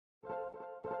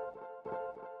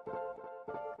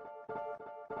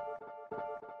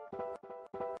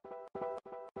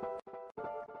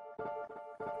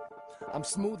I'm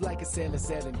smooth like a sailor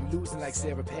sailing, you losing like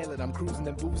Sarah Palin. I'm cruising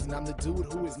and boozing, I'm the dude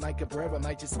who is Mike Cabrera.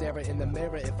 Might just stare in the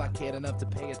mirror if I cared enough to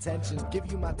pay attention. Give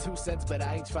you my 2 cents, but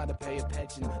I ain't trying to pay a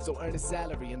pension. So earn a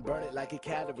salary and burn it like a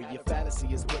calorie. Your fallacy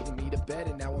is putting me to bed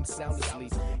and now I'm sound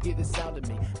asleep. Hear the sound of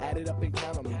me, add it up and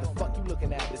count on me. The fuck you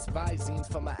looking at? This Vizine's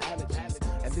for my allergies,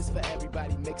 and this for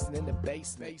everybody mixing in the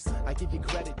basement. I give you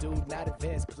credit, dude, not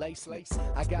advanced placement.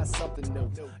 I got something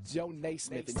new, Joe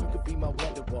Naismith, and you could be my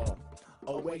Wonderwall.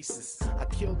 Oasis, I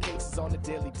kill cases on a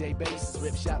daily day basis.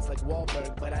 Rip shots like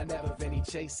Wahlberg, but I never Vinny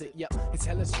chase it. Yep, it's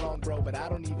hella strong, bro, but I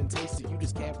don't even taste it. You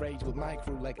just can't rage with my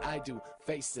crew like I do,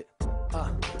 face it.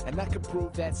 And I can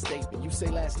prove that statement. You say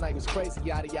last night was crazy,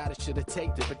 yada yada, should've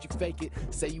taped it, but you fake it.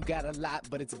 Say you got a lot,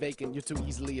 but it's vacant. You're too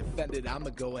easily offended,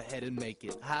 I'ma go ahead and make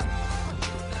it. Huh?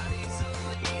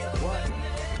 What?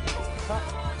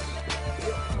 Huh?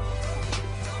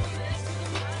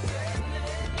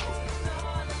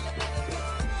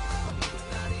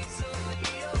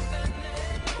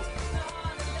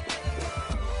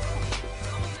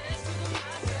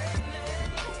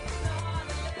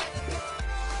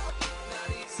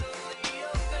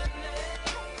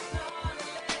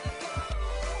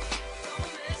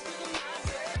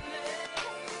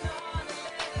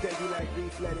 They be like,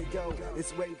 beef, let it go,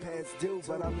 it's way past due.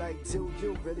 But I'm like, do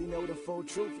you really know the full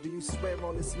truth? Do you swear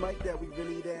on this mic that we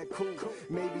really that cool?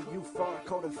 Maybe you far,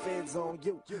 call the feds on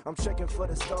you. I'm checking for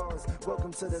the stars,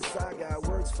 welcome to the saga.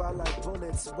 Words fly like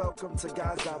bullets, welcome to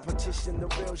Gaza. Petition the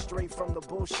real straight from the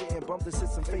bullshit. And bump the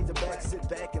system, fade the back, sit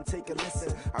back and take a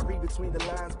listen. I read between the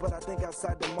lines, but I think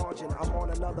outside the margin. I'm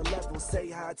on another level, say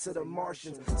hi to the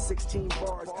Martians. 16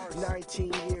 bars,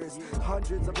 19 years,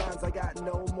 hundreds of lines, I got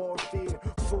no more fear.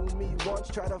 Fool me once,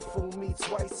 try to fool me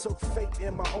twice. Took fate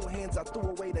in my own hands, I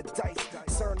threw away the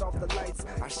dice. Turned off the lights,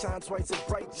 I shine twice as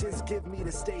bright. Just give me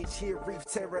the stage here, reef,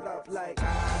 tear it up like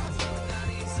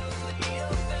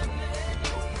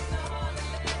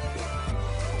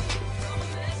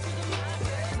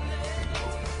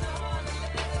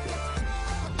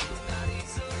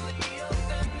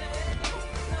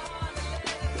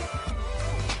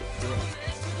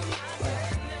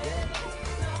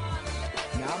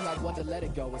One to let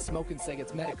it go and smoke and say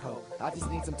it's medical. I just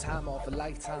need some time off, a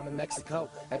lifetime in Mexico.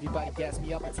 Everybody gas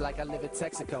me up, it's like I live in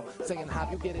Texaco. Saying how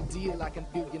you get a deal, I can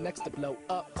feel your next to blow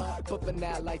up. But for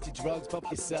now, light your drugs,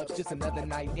 bump yourselves. Just another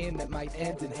night in that might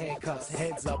end in handcuffs.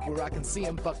 Heads up where I can see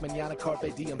them, fuck manana,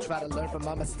 carpe diem. Try to learn from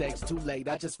my mistakes, too late,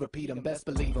 I just repeat them, best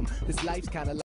believe them. This life's kinda